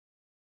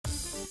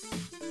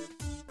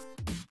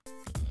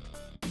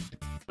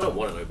I don't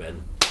want to know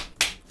Ben.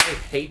 I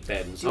hate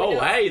Bens. Oh,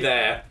 hey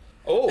there.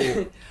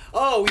 Oh.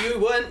 Oh, you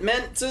weren't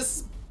meant to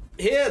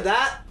hear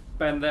that.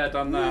 Been there,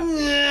 done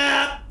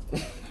that.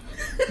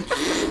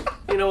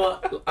 You know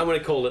what? I'm going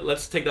to call it.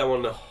 Let's take that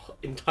one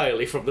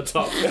entirely from the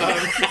top.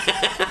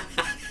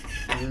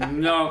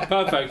 No,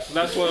 perfect.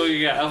 That's what you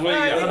get. That's what you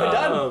Alright, get. we're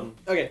done.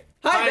 Okay.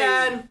 Hi,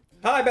 Ben.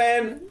 Hi,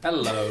 Ben.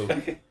 Hello.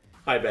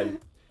 Hi, Ben.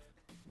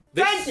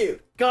 Thank you.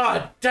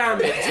 God damn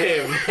it,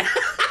 Tim.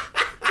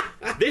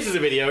 This is a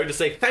video to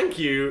say thank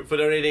you for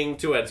donating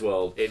to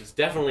Eddsworld. It's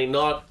definitely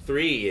not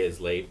 3 years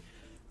late.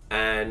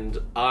 And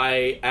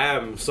I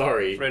am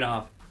sorry.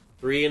 3.5.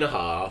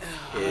 3.5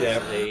 is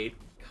Yeah. late.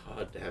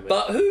 God damn it.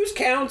 But who's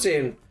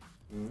counting?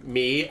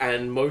 Me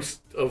and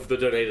most of the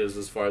donators,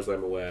 as far as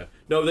I'm aware.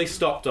 No, they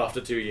stopped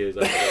after 2 years.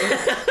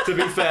 Actually. To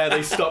be fair,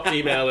 they stopped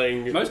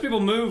emailing. Most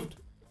people moved.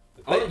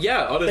 Oh,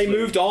 yeah, honestly. They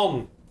moved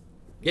on.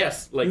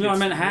 Yes, like No, I it's-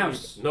 meant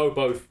house. No,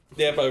 both.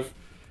 Yeah, both.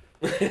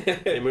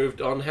 They moved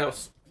on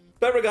house.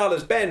 But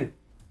regardless, Ben,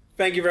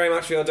 thank you very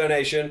much for your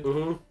donation.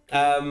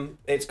 Mm-hmm.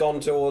 It's gone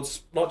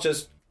towards not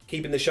just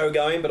keeping the show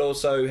going, but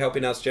also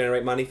helping us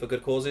generate money for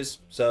good causes.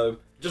 So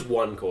Just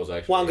one cause,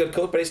 actually. one good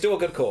cause, but it's still a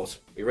good cause.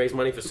 We raised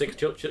money for sick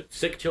children.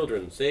 Six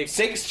children. Six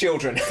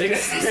Money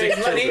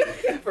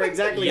children. for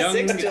exactly Young,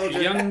 6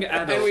 children. young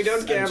adults. And we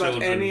don't care about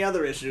children. any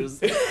other issues.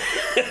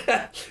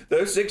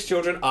 Those 6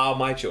 children are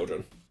my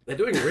children. They're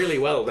doing really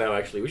well now,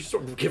 actually. We should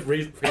sort of give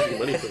raising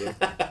money for them.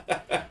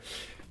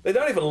 They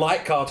don't even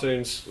like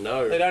cartoons.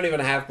 No. They don't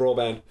even have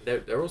broadband.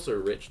 They're also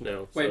rich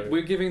now. Wait, so.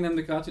 we're giving them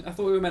the cartoon? I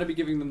thought we were meant to be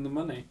giving them the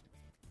money.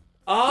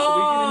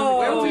 Oh!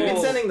 Where have we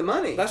been sending the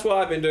money? That's what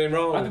I've been doing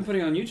wrong. I've been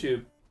putting it on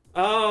YouTube.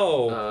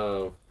 Oh.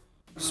 Oh.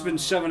 I've just been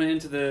shoving it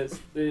into the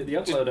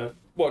uploader.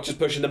 What, just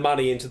pushing the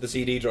money into the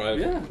CD drive?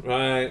 Yeah.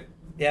 Right.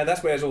 Yeah,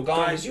 that's where it's all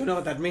gone. Guys, you know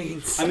what that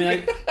means. I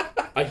mean,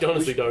 I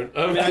honestly don't.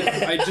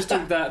 I just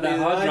took that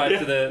hard drive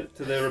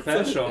to the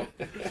repair shop.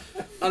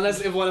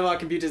 Unless if one of our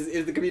computers,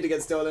 if the computer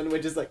gets stolen,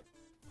 we're just like,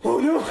 oh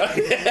no!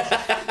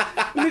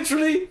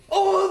 Literally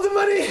all the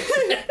money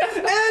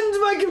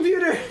and my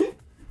computer.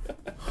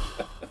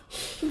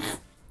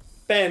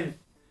 Ben,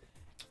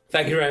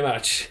 thank you very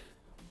much.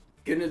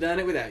 Couldn't have done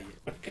it without you,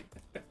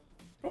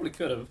 Probably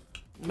could have.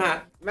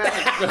 Matt. Matt.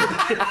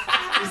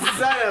 You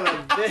son of a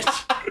bitch.